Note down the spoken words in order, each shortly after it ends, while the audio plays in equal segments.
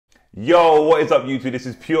Yo, what is up YouTube? This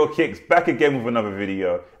is PureKicks back again with another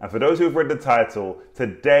video. And for those who have read the title,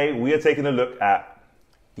 today we are taking a look at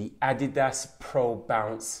the Adidas Pro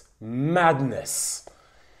Bounce Madness.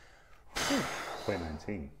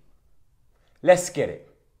 2019. Let's get it.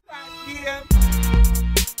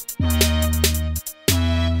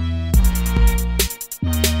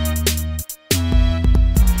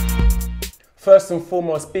 First and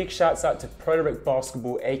foremost, big shouts out to PureKicks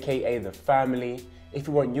Basketball, aka the family. If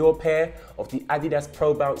you want your pair of the Adidas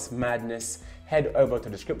Pro Bounce Madness, head over to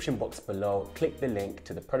the description box below, click the link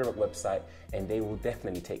to the PureKicks website, and they will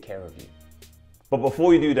definitely take care of you. But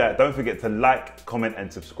before you do that, don't forget to like, comment, and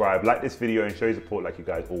subscribe. Like this video and show your support like you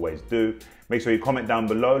guys always do. Make sure you comment down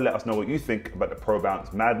below, let us know what you think about the Pro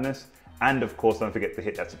Bounce Madness. And of course, don't forget to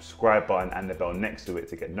hit that subscribe button and the bell next to it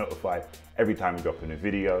to get notified every time we drop in a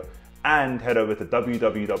video. And head over to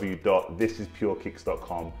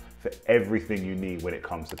www.thisispurkicks.com for everything you need when it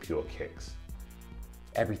comes to PureKicks.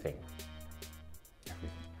 Everything.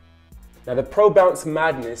 Now, the Pro Bounce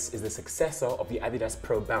Madness is the successor of the Adidas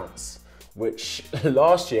Pro Bounce, which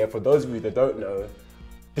last year, for those of you that don't know,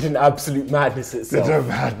 did an absolute madness itself. It's a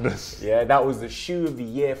madness. Yeah, that was the shoe of the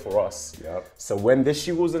year for us. Yep. So when this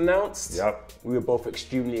shoe was announced, yep, we were both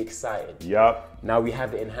extremely excited. Yep. Now we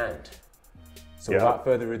have it in hand. So without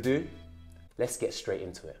further ado, let's get straight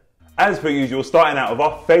into it. As per usual, starting out with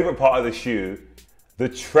our favorite part of the shoe, the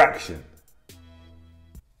traction.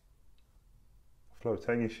 Flo,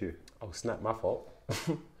 turn your shoe. Oh snap, my fault.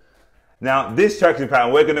 Now, this traction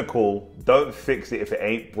pattern we're gonna call "Don't Fix It If It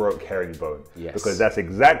Ain't Broke Herringbone." Yes. Because that's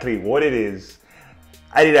exactly what it is.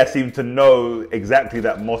 Adidas seem to know exactly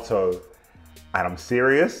that motto. And I'm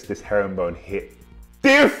serious, this herringbone hit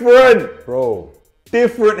different. Bro.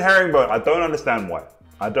 Different herringbone. I don't understand why.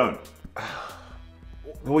 I don't.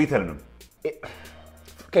 What are you telling them?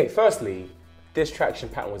 Okay, firstly, this traction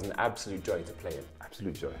pattern was an absolute joy to play in.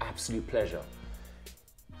 Absolute joy. Absolute pleasure.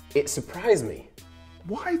 It surprised me.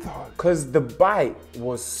 Why though? Because the bite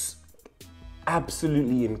was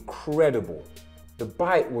absolutely incredible. The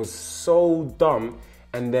bite was so dumb,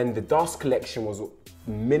 and then the dust collection was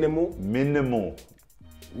minimal. Minimal.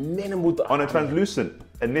 Minimal. On a translucent,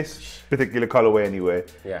 in this particular colorway anyway.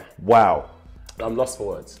 Yeah. Wow. I'm lost for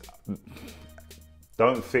words.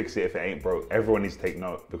 Don't fix it if it ain't broke. Everyone needs to take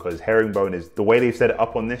note because herringbone is, the way they've set it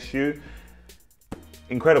up on this shoe,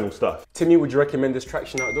 incredible stuff. Timmy, would you recommend this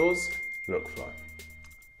traction outdoors? Look, Flo,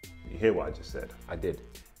 you hear what I just said? I did.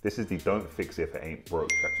 This is the don't fix it if it ain't broke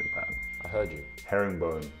traction pattern. I heard you.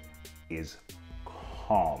 Herringbone is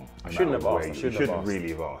calm. I shouldn't have asked. You shouldn't really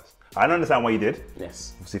have asked. I don't understand why you did.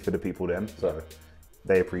 Yes. Obviously for the people then, so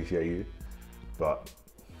they appreciate you. But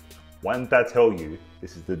one that I tell you,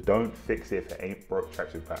 this is the don't fix it if it ain't broke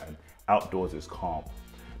traction pattern. Outdoors is calm.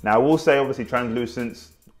 Now I will say obviously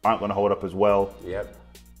translucents aren't gonna hold up as well. Yep.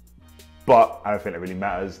 But I don't think it really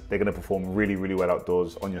matters. They're gonna perform really, really well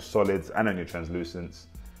outdoors on your solids and on your translucents.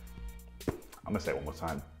 I'm gonna say it one more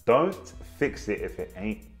time. Don't fix it if it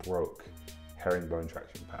ain't broke. Herringbone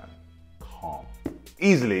traction pattern, calm.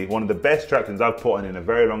 Easily one of the best tractions I've put on in a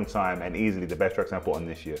very long time, and easily the best traction I've put on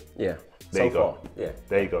this year. Yeah. There you go. Yeah.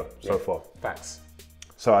 There you go. So far. Facts.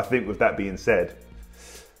 So I think with that being said,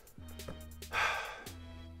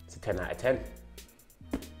 it's a 10 out of 10.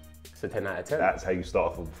 It's a 10 out of 10. that's how you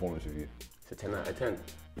start off a performance review. It's a 10 out of 10.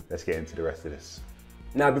 Let's get into the rest of this.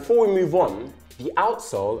 Now, before we move on, the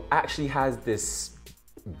outsole actually has this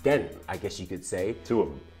dent, I guess you could say. Two of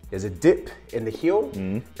them. There's a dip in the heel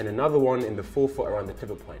and another one in the forefoot around the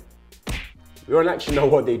pivot point. We don't actually know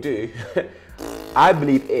what they do. I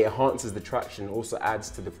believe it enhances the traction, also adds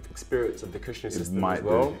to the experience of the cushioning system as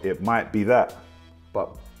well. It might be that.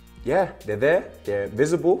 But yeah, they're there, they're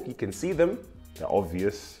visible, you can see them. They're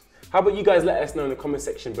obvious. How about you guys let us know in the comment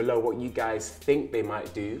section below what you guys think they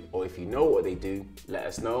might do, or if you know what they do, let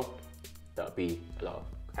us know. That would be a lot of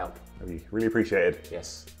help. That'd be really appreciated.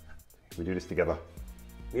 Yes. We do this together.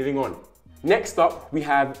 Moving on. Next up, we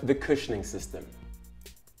have the cushioning system.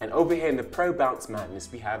 And over here in the Pro Bounce Madness,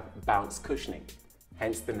 we have bounce cushioning,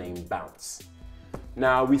 hence the name Bounce.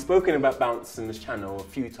 Now, we've spoken about Bounce in this channel a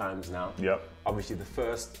few times now. Yep. Obviously, the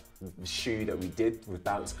first shoe that we did with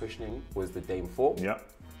bounce cushioning was the Dame 4. Yep.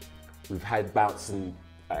 We've had Bounce in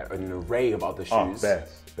an array of other shoes. Oh,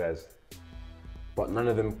 bears. But none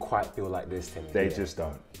of them quite feel like this, Timmy. They just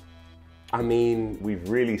don't. I mean, we've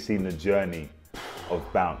really seen the journey of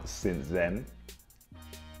Bounce since then.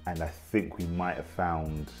 And I think we might have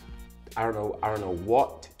found, I don't know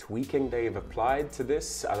what tweaking they've applied to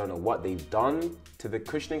this. I don't know what they've done to the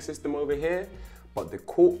cushioning system over here, but the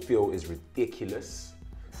court feel is ridiculous.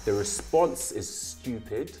 The response is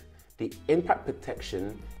stupid. The impact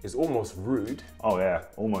protection is almost rude. Oh yeah,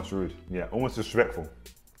 almost rude. Yeah, almost disrespectful.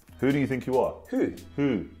 Who do you think you are? Who?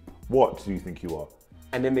 Who? What do you think you are?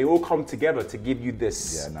 And then they all come together to give you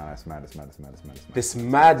this. Yeah, no, that's mad, that's mad, that's mad, that's mad, that's mad. This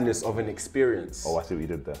madness of an experience. Oh, I see what you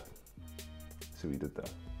did there. I see what you did there.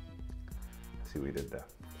 I see what you did there.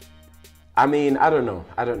 I mean, I don't know.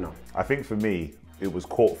 I think for me, it was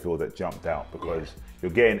court feel that jumped out because you're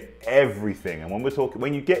getting everything. And when we're talking,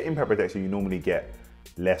 when you get impact protection, you normally get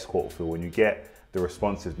less court feel. When you get the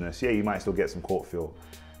responsiveness, yeah, you might still get some court feel.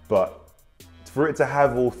 But for it to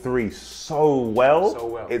have all three so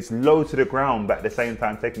well, it's low to the ground, but at the same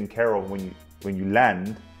time taken care of when you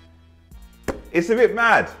land, it's a bit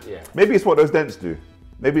mad. Yeah. Maybe it's what those dents do.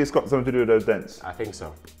 Maybe it's got something to do with those dents. I think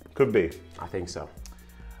so. Could be. I think so.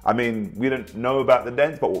 I mean, we don't know about the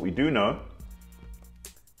dents, but what we do know,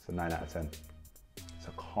 it's a 9 out of 10. It's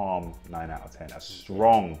a calm 9 out of 10. A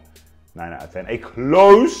strong 9 out of 10. A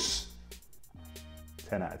close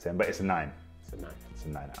 10 out of 10, but it's a 9. It's a 9. It's a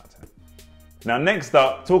 9 out of 10. Now, next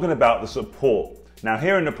up, talking about the support. Now,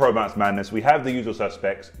 here in the Pro Bounce Madness, we have the usual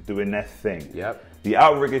suspects doing their thing. Yep. The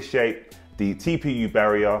outrigger shape, the TPU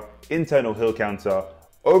barrier, internal heel counter,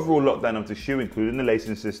 overall lockdown of the shoe, including the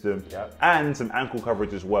lacing system, and some ankle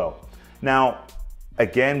coverage as well. Now,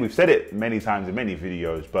 again, we've said it many times in many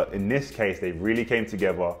videos, but in this case, they really came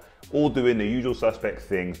together, all doing the usual suspect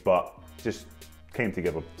things, but just came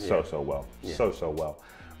together so well. So well.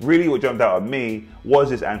 Really what jumped out at me was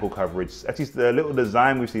this ankle coverage. Actually, the little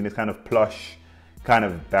design we've seen, this kind of plush kind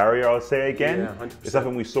of barrier, I'll say again. Yeah, 100%. It's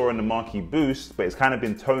something we saw in the Marquee Boost, but it's kind of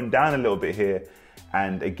been toned down a little bit here.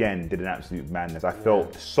 And again, did an absolute madness. I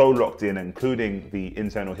felt so locked in, including the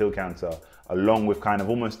internal heel counter, along with kind of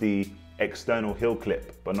almost the external heel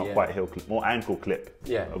clip, but not quite heel clip, more ankle clip.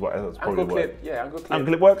 Yeah. That's Ankle clip, yeah, ankle clip. Ankle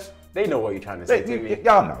clip works? They know what you're trying to say to me.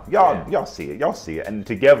 Y'all know, y'all see it. And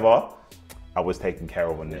together, I was taken care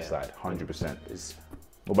of on this side, 100%.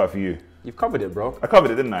 What about for you? You've covered it, bro. I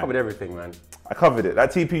covered it, didn't I? Covered everything, man. I covered it.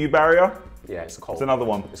 That TPU barrier? Yeah, it's cold. It's another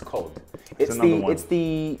one. It's cold. It's another one. It's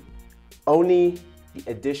the only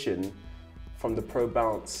addition from the Pro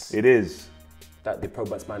Bounce. It is. That the Pro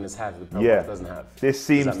Bounce Madness has, the Pro Bounce doesn't have. This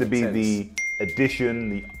seems to be the addition,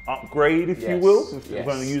 the upgrade, if you will, if I'm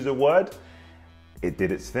going to use a word. It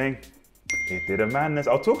did its thing. It did a madness.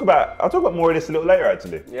 I'll talk about more of this a little later,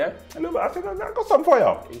 actually. Yeah? A little bit. I think I got something for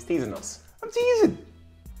you. He's teasing us. I'm teasing.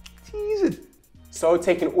 So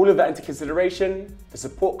taking all of that into consideration, the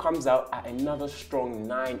support comes out at another strong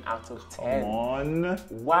 9 out of 10. Come on.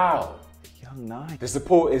 Wow. Young 9. The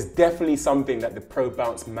support is definitely something that the Pro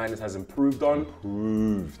Bounce Madness has improved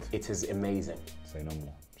on. It is amazing. Say no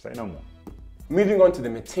more. Say no more. Moving on to the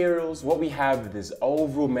materials, what we have is this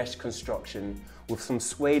overall mesh construction with some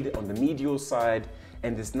suede on the medial side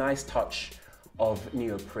and this nice touch of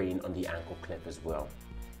neoprene on the ankle clip as well.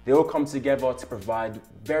 They all come together to provide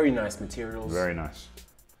very nice materials. Very nice.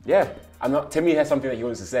 Yeah, Timmy has something that he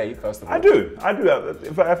wants to say, first of all. I do.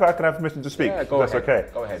 If I can have permission to speak, yeah, go ahead. that's okay.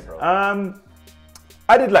 Go ahead, bro.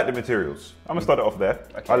 I did like the materials. I'm gonna start it off there.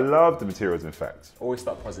 Okay. I love the materials, in fact. Always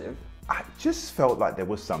start positive. I just felt like there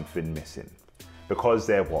was something missing, because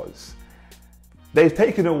there was. They've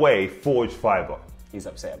taken away forged fiber. He's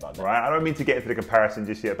upset about that. Right? I don't mean to get into the comparison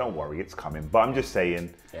just yet. Don't worry, it's coming. But I'm just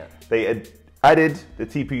saying, they added the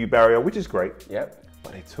TPU barrier, which is great. Yep.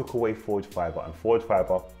 But they took away forged fiber, and forged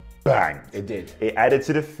fiber banged. It did. It added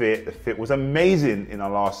to the fit. The fit was amazing in our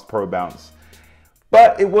last Pro Bounce.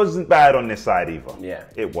 But it wasn't bad on this side either. Yeah.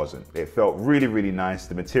 It wasn't. It felt really, really nice.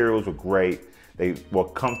 The materials were great. They were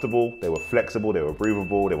comfortable. They were flexible. They were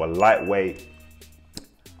breathable. They were lightweight.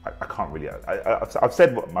 I can't really. I've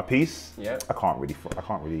said my piece. Yeah. I can't really.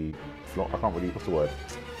 What's the word?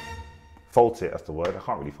 Fault it. That's the word. I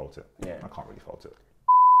can't really fault it. Yeah. I can't really fault it.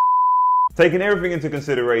 Taking everything into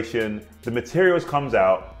consideration, the materials comes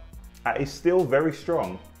out at a still very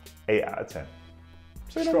strong 8 out of 10.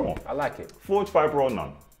 Say no more. I like it. Forged fiber or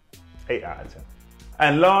none. 8 out of 10.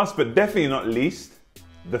 And last but definitely not least,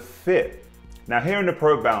 the fit. Now here in the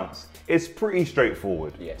Pro Bounce, it's pretty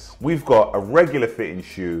straightforward. Yes. We've got a regular fitting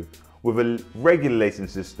shoe with a regular lacing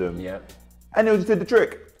system. Yeah. And it just did the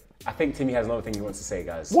trick. I think Timmy has another thing he wants to say,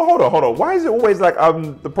 guys. Well, hold on. Why is it always like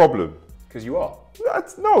I'm the problem? Because you are.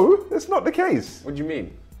 No, that's not the case. What do you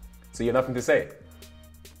mean? So you have nothing to say?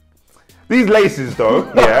 These laces though,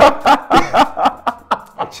 yeah.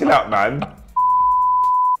 Chill out, man.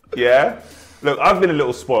 Yeah. Look, I've been a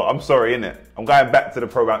little spoiled. I'm sorry, innit? I'm going back to the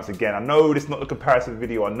Pro Bounce again. I know this is not the comparison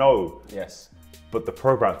video, I know. Yes. But the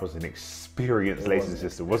Pro Bounce was an experienced lacing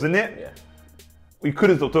system, wasn't it? Yeah. We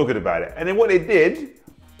couldn't stop talking about it. And then what they did,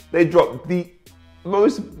 they dropped the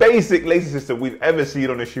most basic lacing system we've ever seen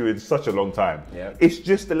on a shoe in such a long time. Yeah. It's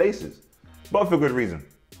just the laces, but for good reason.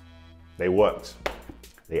 They worked.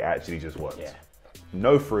 They actually just worked. Yeah.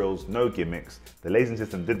 No frills, no gimmicks. The lacing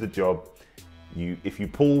system did the job. If you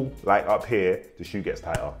pull like up here, the shoe gets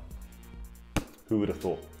tighter. Who would have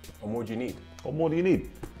thought? What more do you need? What more do you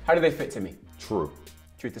need? How do they fit to me? True.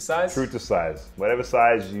 True to size? True to size. Whatever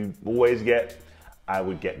size you always get, I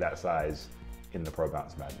would get that size in the Pro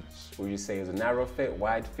Bounce Madness. Would you say it's a narrow fit,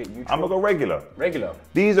 wide fit, neutral? I'm gonna go regular. Regular?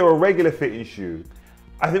 These are a regular fitting shoe.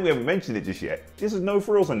 I think we haven't mentioned it just yet. This is no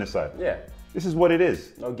frills on this side. Yeah. This is what it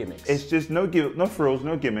is. No gimmicks. It's just no frills,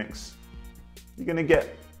 no gimmicks. You're gonna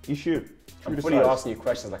get your shoe. I'm fully asking you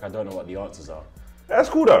questions like I don't know what the answers are. That's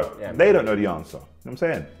cool though. Yeah, they don't know the answer. You know what I'm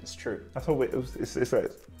saying? It's true. That's all it's like, you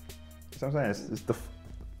know what I'm saying?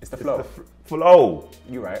 It's the flow. Flow.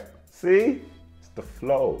 You're right. See? It's the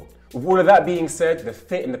flow. With all of that being said, the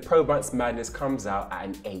fit in the Pro Bounce Madness comes out at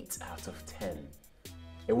an 8 out of 10.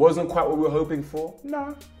 It wasn't quite what we were hoping for.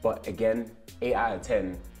 Nah. But again, 8 out of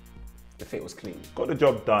 10, the fit was clean. Got the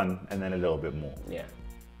job done and then a little bit more. Yeah.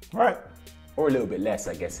 Right. Or a little bit less,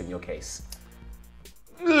 I guess, in your case.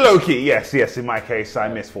 Low-key, yes. In my case, I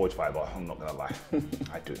miss Forge Fiber. I'm not gonna lie.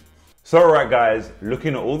 I do. So, all right, guys,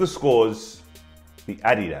 looking at all the scores, the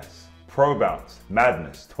Adidas Pro Bounce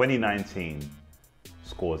Madness 2019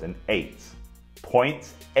 scores an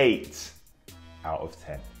 8.8 out of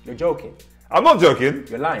 10. You're joking. I'm not joking.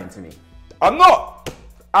 You're lying to me. I'm not.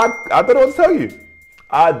 I don't know what to tell you.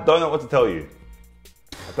 I don't know what to tell you.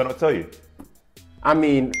 I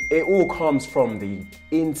mean, it all comes from the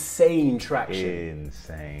insane traction.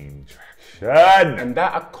 Insane traction. And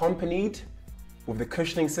that accompanied with the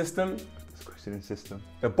cushioning system. This cushioning system.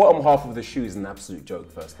 The bottom half of the shoe is an absolute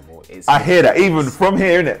joke, first of all. I hear that, even from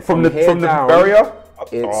here, innit? From the barrier.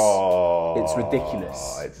 It's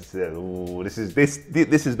ridiculous.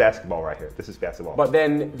 This is basketball right here. This is basketball. But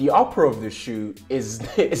then the upper of the shoe is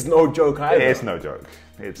no joke either. It's no joke.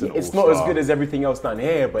 It's not as good as everything else down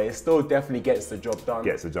here, but it still definitely gets the job done.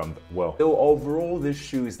 Gets the job well. Still, overall, this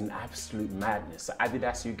shoe is an absolute madness. So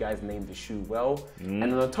Adidas, you guys named the shoe well.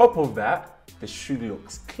 And on top of that, the shoe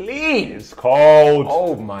looks clean. It's cold.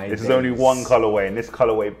 Oh my This days. is only one colorway, and this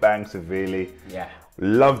colorway bangs severely. Yeah.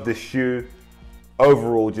 Love the shoe.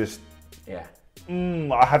 Overall, just yeah.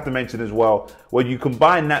 I have to mention as well, when you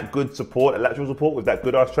combine that good support, lateral support, with that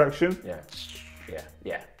good ass traction. Yeah.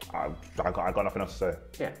 I got nothing else to say.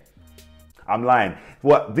 Yeah. I'm lying.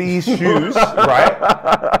 What, these shoes,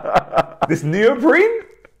 right? This neoprene?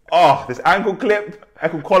 Oh, this ankle clip,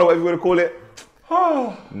 ankle collar, whatever you want to call it.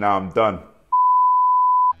 Now I'm done.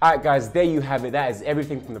 Alright guys, there you have it. That is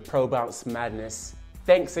everything from the Pro Bounce Madness.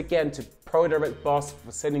 Thanks again to Pro Direct Boss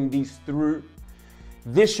for sending these through.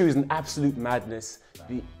 This shoe is an absolute madness.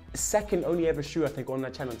 The second only ever shoe I think on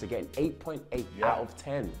that channel to get an 8.8 out of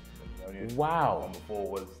 10. Wow.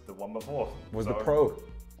 The one before was the Pro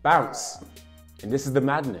Bounce. And this is the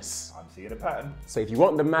madness. I'm seeing a pattern. So if you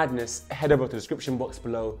want the madness, head over to the description box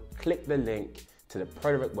below, click the link to the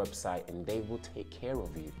Pro Direct website and they will take care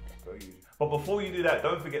of you. But before you do that,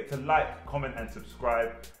 don't forget to like, comment and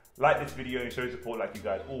subscribe. Like this video and show support like you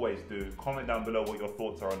guys always do. Comment down below what your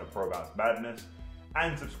thoughts are on the Pro Bounce Madness.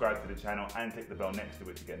 And subscribe to the channel and click the bell next to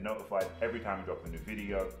it to get notified every time we drop a new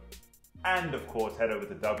video. And of course, head over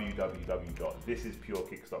to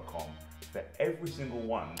www.thisispurkicks.com for every single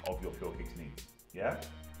one of your PureKicks needs, yeah?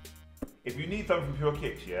 If you need something from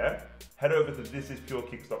PureKicks, yeah, head over to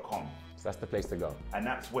thisispurkicks.com. So that's the place to go. And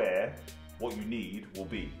that's where what you need will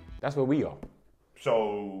be. That's where we are.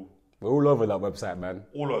 So... we're all over that website, man.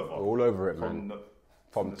 All over. We're all over it, man.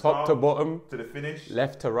 From the top to bottom, to the finish,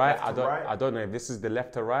 left to right. Right. I don't know if this is the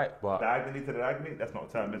left to right, but diagonally to diagonally. That's not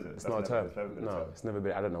a term, is it? It's not a term. No, it's never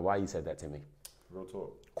been. I don't know why you said that to me. Real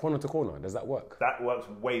talk. Corner to corner. Does that work? That works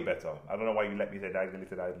way better. I don't know why you let me say diagonally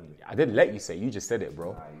to diagonally. I didn't let you say. You just said it,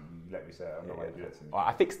 bro. Nah, you let me say it. I don't know why you do that to me. Oh,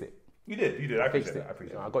 I fixed it. You did. I fixed appreciate it. it. I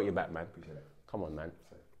appreciate it. I got your back, man. Appreciate it. Come on, man.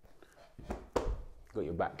 Got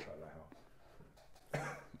your back.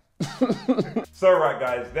 So right,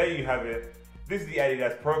 guys, there you have it. This is the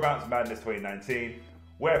Adidas Pro Bounce Madness 2019.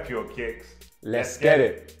 We're PureKicks. Let's get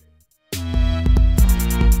it.